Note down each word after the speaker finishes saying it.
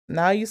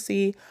Now you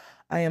see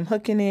I am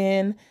hooking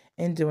in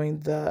and doing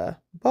the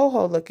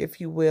boho look,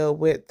 if you will,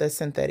 with the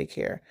synthetic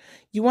hair.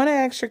 You want to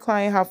ask your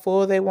client how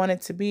full they want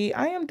it to be.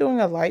 I am doing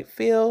a light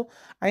fill.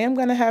 I am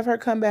going to have her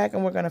come back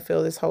and we're going to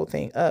fill this whole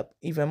thing up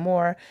even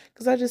more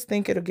because I just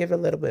think it'll give it a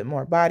little bit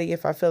more body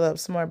if I fill up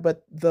some more.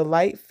 But the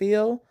light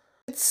fill,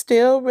 it's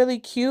still really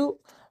cute,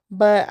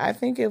 but I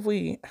think if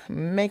we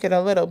make it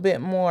a little bit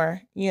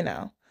more, you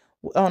know,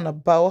 on a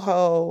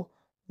boho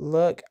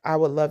look, I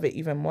would love it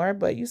even more.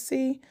 But you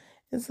see,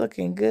 it's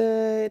looking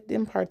good.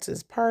 Them parts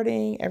is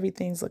parting.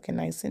 Everything's looking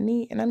nice and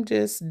neat. And I'm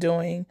just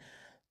doing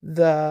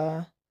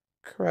the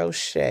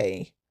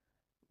crochet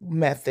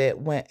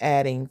method when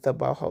adding the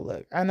boho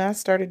look. And I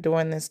started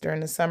doing this during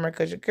the summer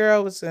because your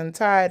girl was getting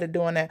tired of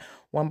doing that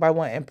one by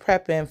one and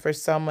prepping for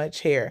so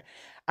much hair.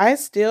 I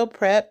still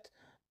prepped,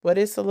 but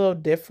it's a little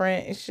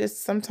different. It's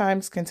just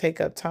sometimes can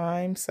take up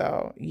time.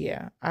 So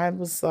yeah, I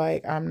was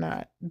like, I'm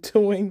not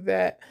doing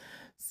that.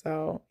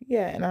 So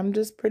yeah, and I'm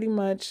just pretty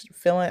much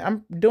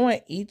I'm doing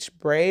each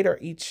braid or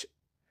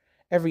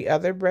every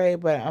other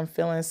braid, but I'm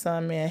filling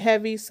some in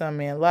heavy,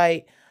 some in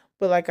light.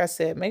 But like I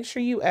said, make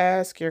sure you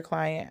ask your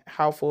client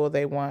how full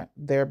they want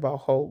their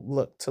boho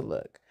look to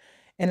look.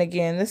 And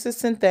again, this is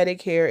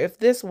synthetic hair. If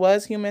this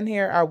was human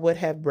hair, I would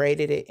have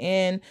braided it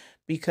in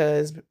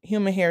because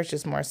human hair is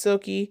just more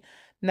silky.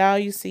 Now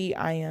you see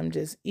I am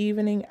just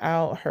evening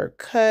out her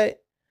cut.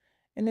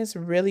 And it's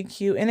really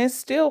cute. And it's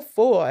still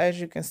full,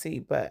 as you can see.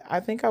 But I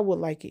think I would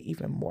like it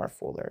even more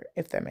fuller,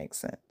 if that makes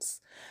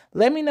sense.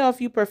 Let me know if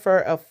you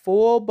prefer a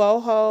full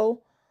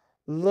boho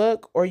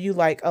look or you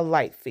like a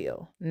light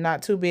feel.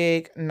 Not too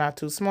big, not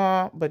too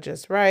small, but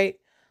just right.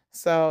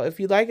 So if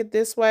you like it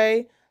this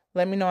way,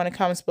 let me know in the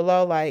comments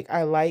below. Like,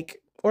 I like,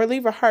 or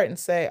leave a heart and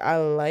say, I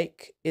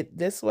like it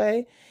this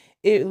way.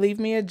 Leave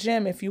me a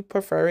gem if you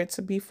prefer it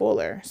to be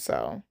fuller.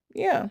 So,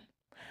 yeah.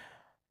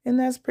 And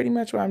that's pretty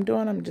much what I'm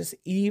doing. I'm just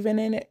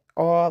evening it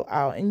all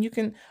out.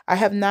 And I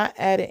have not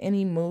added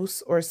any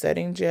mousse or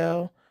setting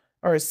gel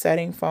or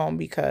setting foam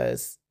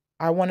because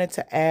I wanted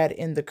to add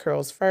in the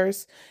curls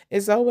first.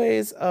 It's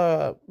always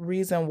a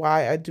reason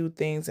why I do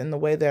things in the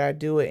way that I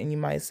do it. And you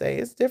might say,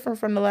 it's different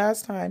from the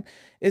last time.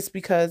 It's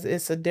because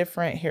it's a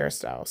different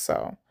hairstyle.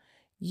 So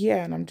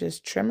yeah, and I'm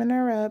just trimming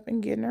her up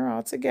and getting her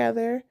all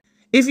together.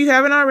 If you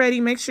haven't already,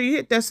 make sure you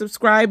hit that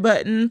subscribe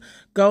button.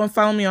 Go and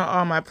follow me on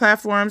all my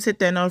platforms. Hit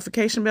that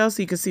notification bell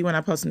so you can see when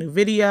I post a new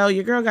video.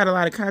 Your girl got a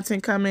lot of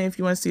content coming. If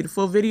you want to see the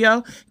full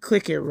video,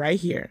 click it right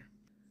here.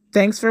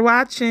 Thanks for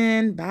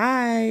watching.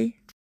 Bye.